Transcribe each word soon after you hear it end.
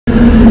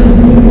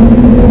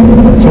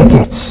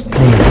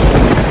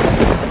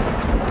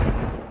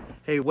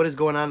Hey, what is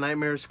going on,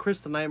 Nightmares?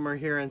 Chris the Nightmare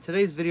here. In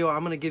today's video, I'm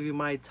going to give you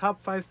my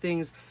top 5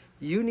 things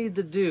you need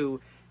to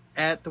do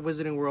at the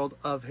Wizarding World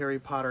of Harry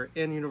Potter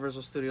in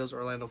Universal Studios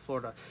Orlando,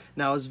 Florida.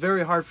 Now, it's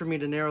very hard for me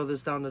to narrow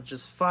this down to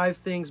just 5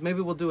 things.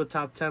 Maybe we'll do a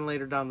top 10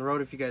 later down the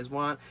road if you guys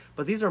want.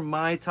 But these are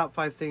my top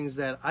 5 things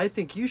that I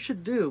think you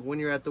should do when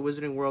you're at the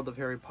Wizarding World of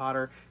Harry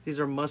Potter. These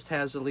are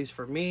must-haves, at least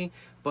for me.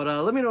 But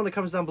let me know in the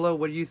comments down below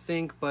what you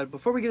think. But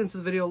before we get into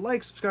the video,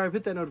 like, subscribe,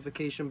 hit that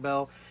notification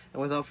bell.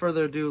 And without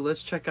further ado,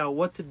 let's check out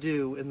what to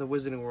do in the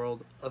Wizarding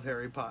World of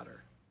Harry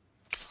Potter.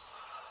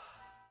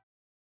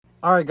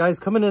 Alright guys,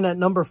 coming in at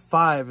number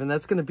 5, and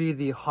that's going to be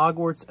the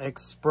Hogwarts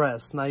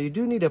Express. Now, you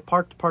do need a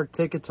park-to-park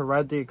ticket to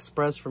ride the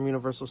Express from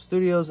Universal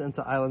Studios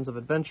into Islands of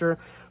Adventure,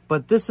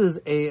 but this is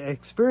an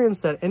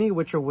experience that any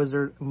Witcher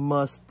Wizard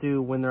must do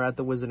when they're at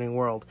the Wizarding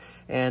World.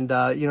 And,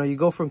 you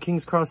go from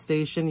King's Cross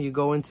Station, you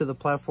go into the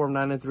platform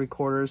 9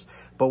 3/4,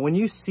 but when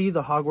you see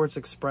the Hogwarts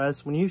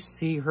Express, when you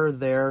see her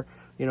there,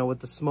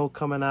 with the smoke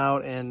coming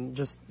out and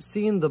just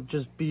seeing the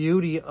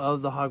beauty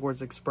of the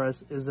Hogwarts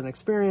Express is an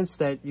experience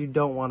that you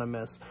don't want to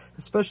miss,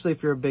 especially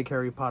if you're a big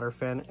Harry Potter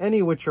fan.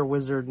 Any Witcher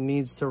Wizard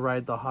needs to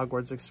ride the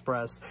Hogwarts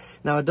Express.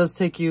 Now, it does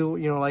take you,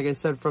 like I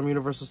said, from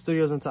Universal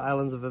Studios into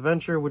Islands of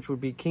Adventure, which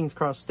would be King's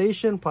Cross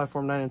Station,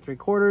 platform 9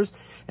 3/4,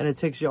 and it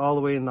takes you all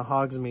the way into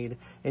Hogsmeade,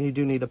 and you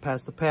do need to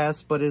pass the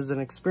pass, but it is an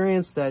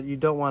experience that you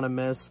don't want to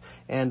miss.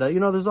 And,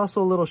 there's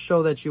also a little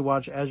show that you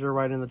watch as you're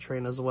riding the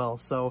train as well.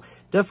 So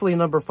definitely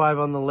number 5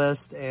 on the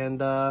list, and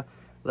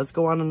let's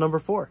go on to number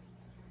 4.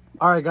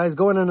 Alright guys,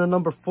 going into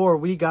number 4,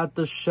 we got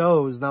the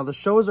shows. Now, the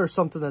shows are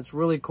something that's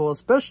really cool,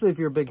 especially if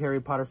you're a big Harry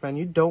Potter fan.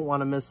 You don't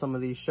want to miss some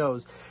of these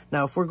shows.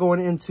 Now, if we're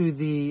going into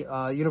the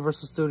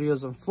Universal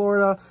Studios in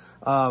Florida,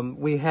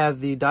 we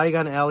have the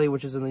Diagon Alley,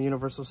 which is in the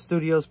Universal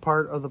Studios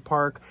part of the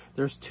park.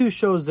 There's 2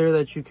 shows there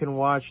that you can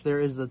watch. There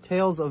is the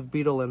Tales of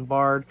Beedle and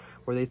Bard,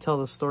 where they tell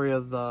the story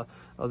of the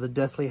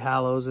Deathly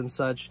Hallows and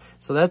such.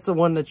 So that's the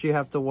one that you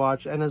have to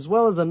watch, and as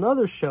well as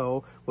another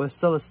show with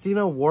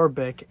Celestina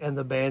Warbeck and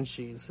the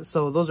Banshees.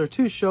 So those are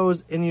 2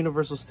 shows in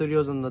Universal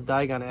Studios in the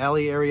Diagon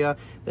Alley area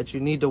that you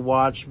need to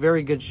watch.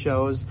 Very good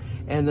shows.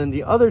 And then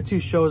the other 2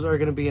 shows are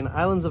going to be in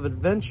Islands of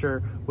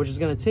Adventure, which is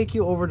going to take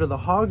you over to the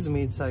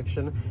Hogsmeade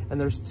section. And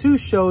there's 2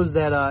 shows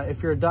that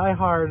if you're a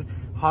diehard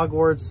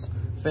Hogwarts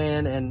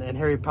fan and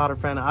Harry Potter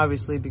fan,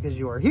 obviously, because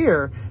you are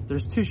here,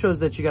 there's 2 shows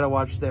that you got to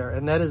watch there,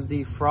 and that is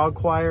the Frog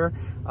Choir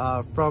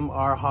from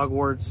our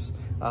Hogwarts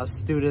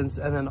students,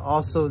 and then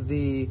also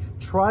the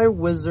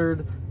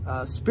Triwizard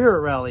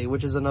Spirit Rally,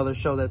 which is another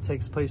show that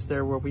takes place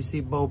there where we see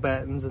Bo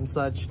Battens and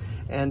such.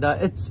 And I'm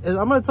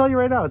going to tell you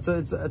right now,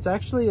 it's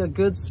actually a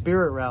good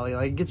spirit rally.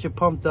 Like, it gets you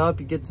pumped up.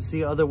 You get to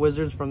see other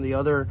wizards from the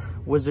other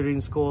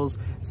wizarding schools.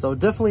 So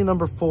definitely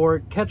number 4.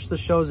 Catch the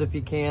shows if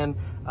you can.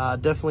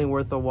 Definitely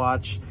worth a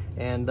watch.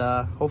 And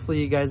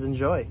hopefully you guys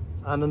enjoy.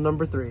 On to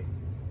number 3.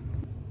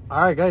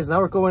 Alright guys, now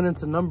we're going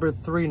into number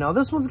 3. Now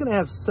this one's going to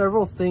have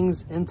several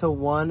things into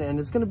one, and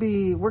it's going to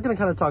be, we're going to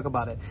kind of talk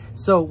about it.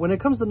 So when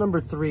it comes to number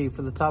 3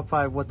 for the top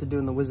 5 what to do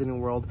in the Wizarding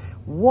World,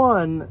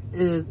 one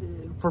is,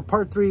 for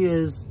part 3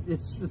 is,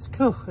 it's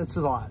cool. It's a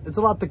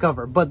lot to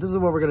cover, but this is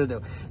what we're going to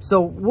do.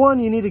 So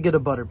 1, you need to get a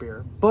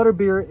butterbeer.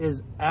 Butterbeer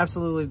is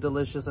absolutely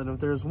delicious, and if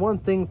there's one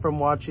thing from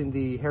watching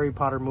the Harry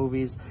Potter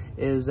movies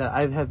is that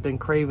I have been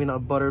craving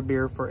a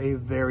butterbeer for a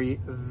very,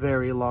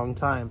 very long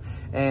time.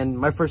 And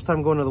my first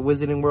time going to the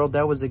Wizarding World,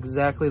 that was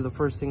exactly the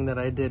first thing that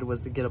I did,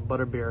 was to get a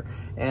butterbeer.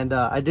 And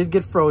I did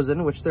get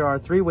frozen, which there are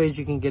 3 ways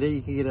you can get it.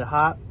 You can get it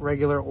hot,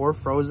 regular, or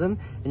frozen.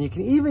 And you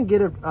can even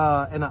get it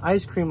in an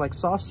ice cream, like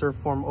soft serve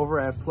form, over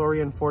at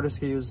Florian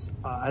Fortescue's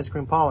ice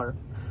cream parlor.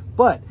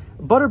 But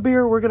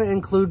butterbeer we're going to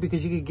include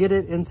because you can get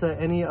it into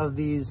any of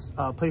these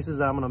places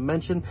that I'm going to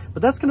mention.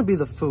 But that's going to be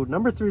the food.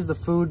 Number 3 is the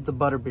food, the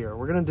butterbeer.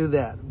 We're going to do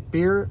that.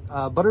 Beer,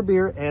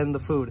 butterbeer, and the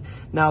food.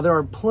 Now, there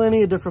are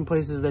plenty of different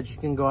places that you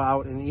can go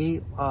out and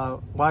eat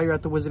while you're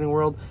at the Wizarding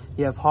World.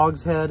 You have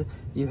Hogshead,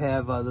 you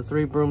have the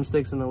 3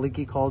 Broomsticks and the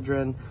Leaky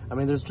Cauldron. I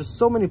mean, there's just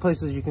so many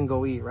places you can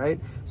go eat, right?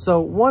 So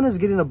 1 is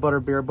getting a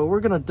butterbeer, but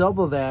we're going to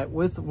double that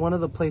with one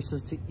of the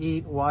places to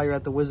eat while you're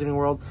at the Wizarding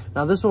World.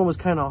 Now, this one was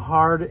kind of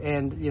hard,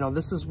 and,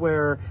 this is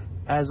where,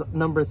 as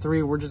number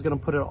 3, we're just going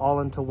to put it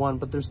all into one.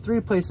 But there's 3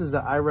 places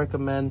that I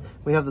recommend.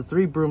 We have the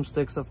 3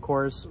 Broomsticks, of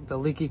course, the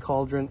Leaky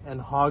Cauldron, and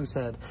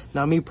Hogshead.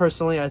 Now, me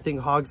personally, I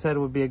think Hogshead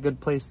would be a good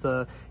place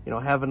to,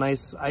 have a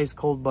nice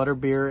ice-cold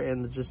butterbeer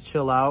and just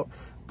chill out.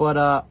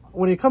 But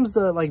when it comes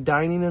to like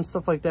dining and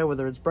stuff like that,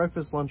 whether it's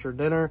breakfast, lunch, or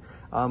dinner,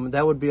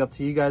 that would be up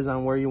to you guys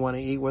on where you want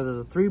to eat, whether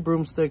the 3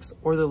 Broomsticks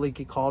or the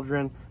Leaky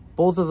Cauldron.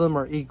 Both of them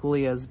are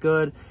equally as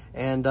good.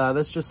 And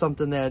that's just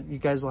something that you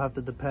guys will have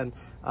to depend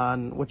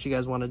on what you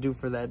guys want to do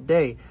for that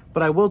day.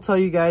 But I will tell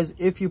you guys,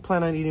 if you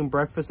plan on eating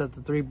breakfast at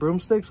the Three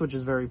Broomsticks, which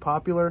is very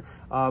popular,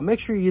 make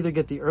sure you either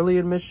get the early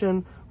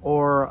admission,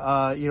 or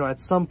you know, at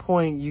some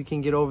point you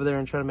can get over there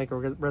and try to make a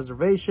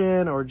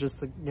reservation, or just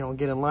to, you know,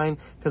 get in line,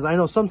 because I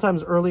know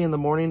sometimes early in the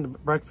morning,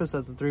 breakfast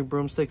at the Three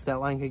Broomsticks, that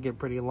line can get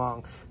pretty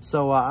long.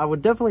 So I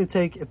would definitely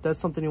take, if that's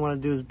something you want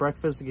to do, is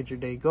breakfast to get your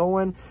day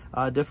going,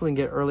 definitely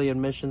get early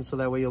admission, so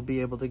that way you'll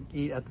be able to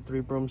eat at the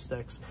Three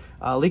Broomsticks.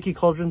 Leaky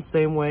Cauldron,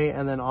 same way,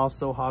 and then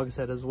also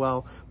Hogshead as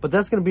well. But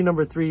that's going to be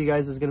number 3, you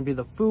guys, is going to be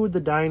the food, the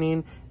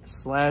dining, /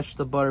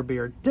 the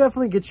butterbeer.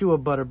 Definitely get you a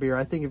butterbeer.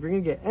 I think if you're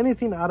gonna get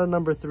anything out of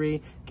number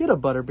 3, get a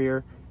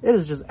butterbeer. It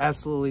is just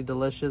absolutely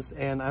delicious,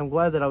 and I'm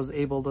glad that I was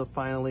able to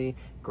finally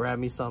grab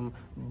me some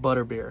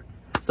butterbeer.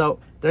 So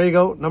there you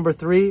go, number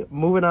 3.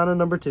 Moving on to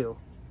number 2.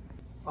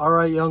 All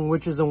right, young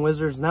witches and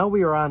wizards, now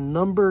we are on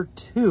number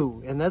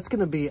 2, and that's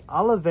going to be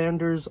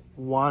Ollivander's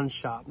Wand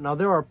Shop. Now,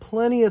 there are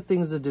plenty of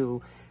things to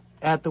do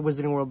at the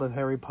Wizarding World of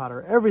Harry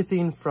Potter.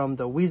 Everything from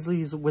the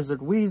Weasleys,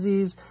 Wizard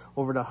Wheezies,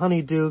 over to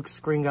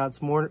Honeydukes,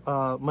 Gringotts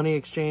Money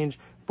Exchange,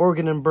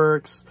 Borgin and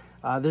Burke's.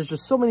 There's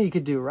just so many you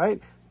could do, right?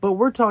 But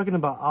we're talking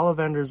about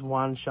Ollivander's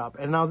Wand Shop.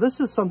 And now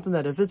this is something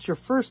that if it's your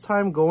first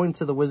time going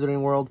to the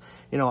Wizarding World,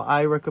 you know,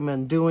 I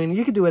recommend doing.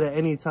 You can do it at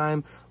any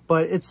time,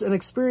 but it's an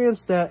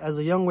experience that as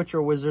a young witch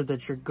or wizard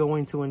that you're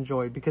going to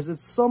enjoy, because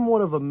it's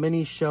somewhat of a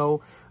mini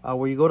show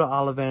where you go to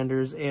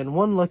Ollivander's and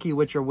one lucky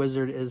witch or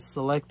wizard is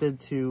selected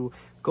to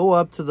go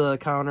up to the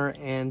counter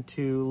and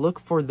to look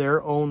for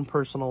their own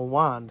personal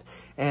wand.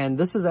 And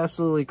this is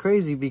absolutely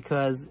crazy,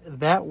 because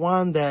that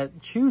wand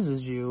that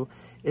chooses you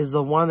is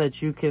the one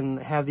that you can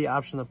have the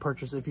option to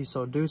purchase if you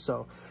so do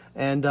so.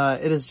 And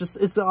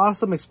it's an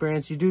awesome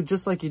experience. You do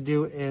just like you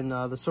do in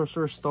the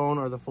Sorcerer's Stone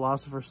or the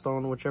Philosopher's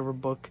Stone, whichever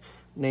book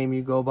name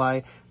you go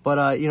by.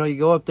 But you know, you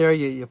go up there,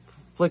 you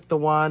flick the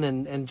wand,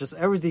 and just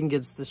everything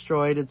gets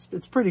destroyed.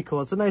 It's pretty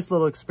cool. It's a nice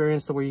little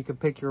experience to where you can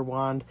pick your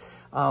wand.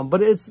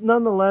 But it's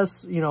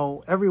nonetheless, you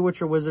know, every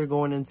witch or wizard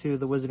going into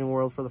the Wizarding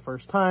World for the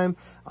first time,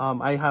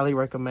 I highly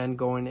recommend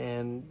going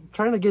and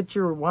trying to get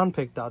your wand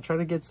picked out, trying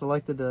to get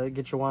selected to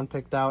get your wand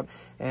picked out,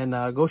 and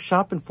go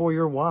shopping for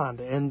your wand.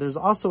 And there's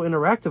also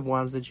interactive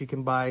wands that you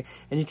can buy,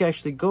 and you can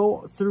actually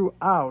go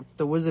throughout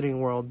the Wizarding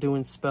World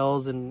doing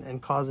spells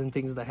and causing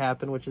things to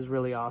happen, which is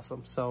really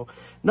awesome. So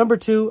number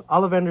 2,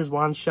 Ollivander's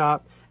Wand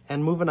Shop,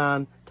 and moving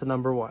on to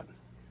number 1.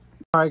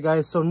 All right,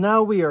 guys, so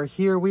now we are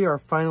here. We are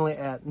finally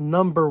at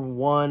number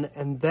 1,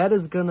 and that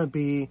is going to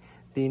be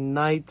the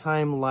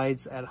nighttime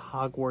lights at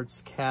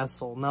Hogwarts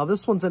Castle. Now,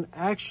 this one's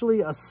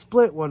actually a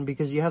split one,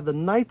 because you have the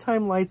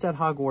nighttime lights at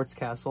Hogwarts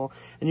Castle,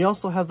 and you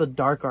also have the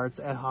dark arts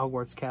at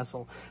Hogwarts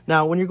Castle.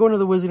 Now, when you're going to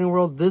the Wizarding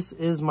World, this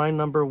is my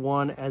number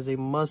 1 as a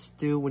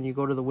must-do when you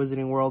go to the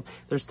Wizarding World.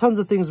 There's tons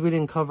of things we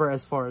didn't cover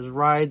as far as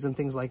rides and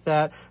things like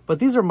that, but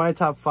these are my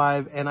top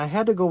 5, and I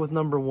had to go with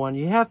number 1.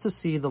 You have to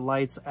see the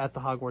lights at the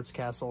Hogwarts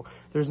Castle.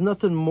 There's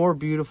nothing more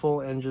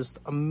beautiful and just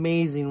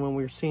amazing when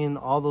we're seeing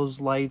all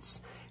those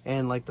lights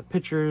and like the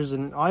pictures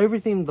and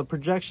everything, the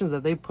projections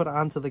that they put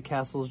onto the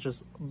castle is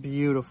just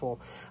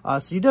beautiful.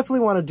 So you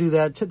definitely want to do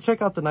that.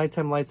 Check out the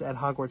nighttime lights at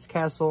Hogwarts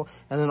Castle,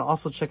 and then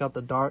also check out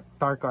the dark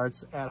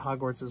arts at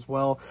Hogwarts as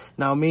well.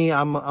 Now me,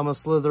 I'm a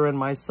Slytherin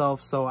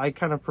myself, so I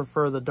kind of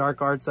prefer the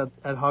dark arts at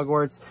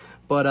Hogwarts,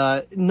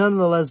 but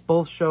nonetheless,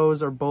 both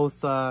shows or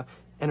both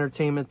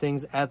entertainment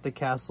things at the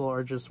castle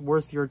are just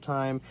worth your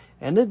time,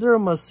 and they're a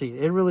must-see.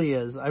 It really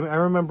is. I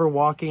remember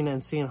walking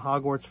and seeing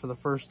Hogwarts for the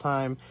first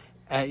time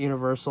at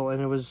Universal,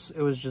 and it was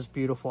just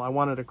beautiful. I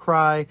wanted to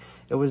cry.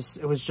 It was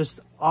just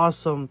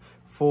awesome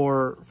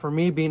for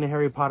me, being a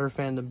Harry Potter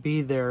fan, to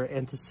be there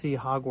and to see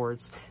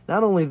Hogwarts.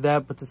 Not only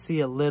that, but to see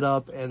it lit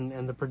up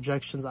and the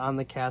projections on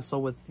the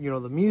castle with, you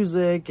know, the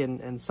music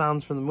and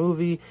sounds from the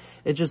movie.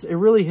 It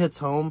really hits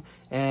home.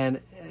 And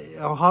you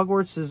know,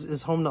 Hogwarts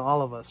is home to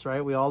all of us,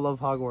 right? We all love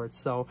Hogwarts.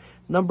 So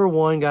number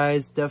 1,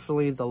 guys,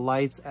 definitely the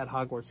lights at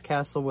Hogwarts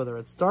Castle, whether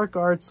it's dark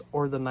arts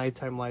or the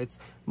nighttime lights,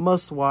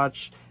 must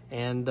watch.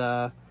 And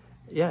yeah,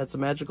 it's a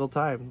magical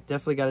time.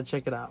 Definitely got to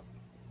check it out.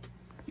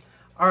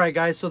 All right,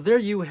 guys, so there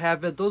you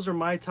have it. Those are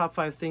my top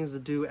 5 things to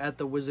do at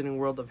the Wizarding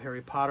World of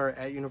Harry Potter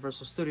at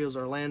Universal Studios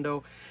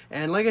Orlando.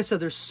 And like I said,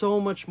 there's so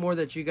much more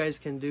that you guys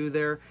can do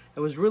there. It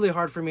was really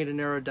hard for me to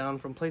narrow it down,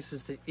 from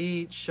places to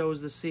eat,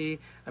 shows to see.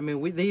 I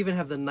mean, they even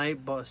have the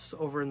night bus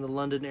over in the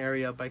London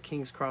area by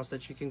King's Cross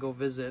that you can go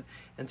visit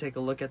and take a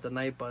look at the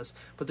night bus.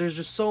 But there's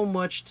just so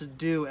much to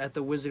do at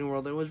the Wizarding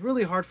World. It was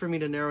really hard for me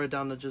to narrow it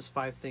down to just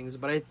 5 things.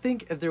 But I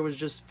think if there was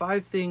just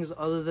 5 things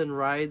other than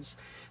rides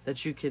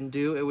that you can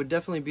do, it would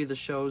definitely be the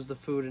shows, the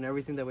food, and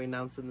everything that we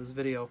announced in this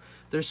video.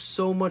 There's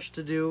so much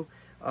to do.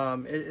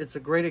 It's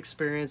a great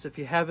experience. If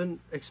you haven't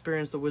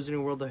experienced the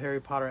Wizarding World of Harry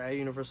Potter at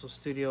Universal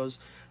Studios,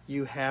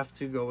 you have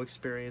to go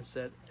experience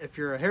it. If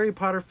you're a Harry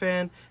Potter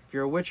fan, If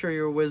you're a witch or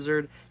you're a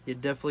wizard, you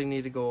definitely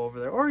need to go over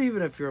there. Or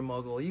even if you're a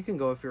muggle, you can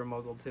go if you're a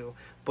muggle too.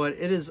 But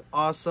it is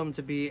awesome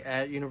to be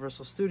at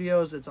Universal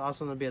Studios. It's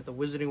awesome to be at the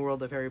Wizarding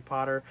World of Harry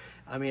Potter.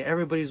 I mean,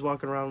 everybody's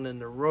walking around in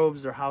their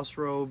robes, their house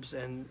robes,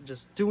 and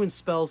just doing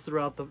spells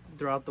throughout the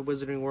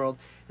Wizarding World.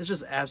 It's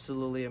just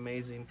absolutely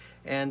amazing.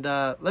 And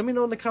let me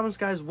know in the comments,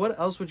 guys, what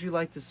else would you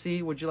like to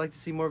see? Would you like to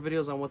see more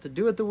videos on what to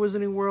do at the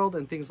Wizarding World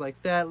and things like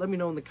that? Let me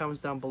know in the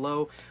comments down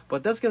below.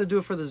 But that's going to do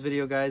it for this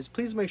video, guys.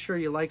 Please make sure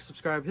you like,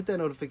 subscribe, hit that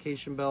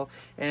notification bell,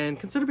 and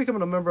consider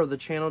becoming a member of the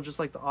channel, just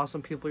like the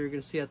awesome people you're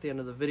going to see at the end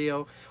of the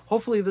video.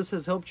 Hopefully this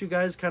has helped you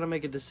guys kind of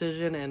make a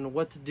decision and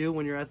what to do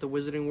when you're at the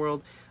Wizarding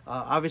World.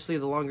 Obviously,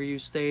 the longer you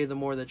stay, the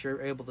more that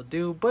you're able to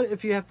do. But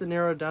if you have to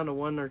narrow it down to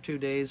 1 or 2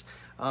 days,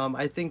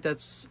 I think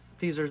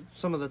these are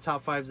some of the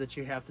top 5s that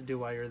you have to do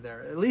while you're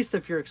there. At least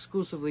if you're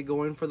exclusively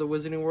going for the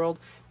Wizarding World,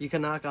 you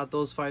can knock out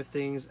those 5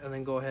 things and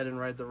then go ahead and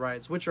ride the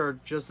rides, which are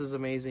just as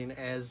amazing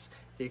as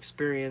the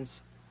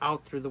experience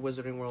out through the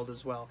Wizarding World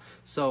as well.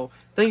 So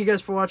thank you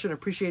guys for watching. I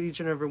appreciate each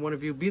and every one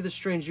of you. Be the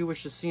strange you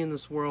wish to see in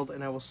this world,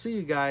 and I will see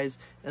you guys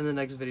in the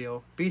next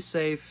video. Be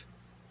safe.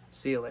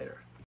 See you later.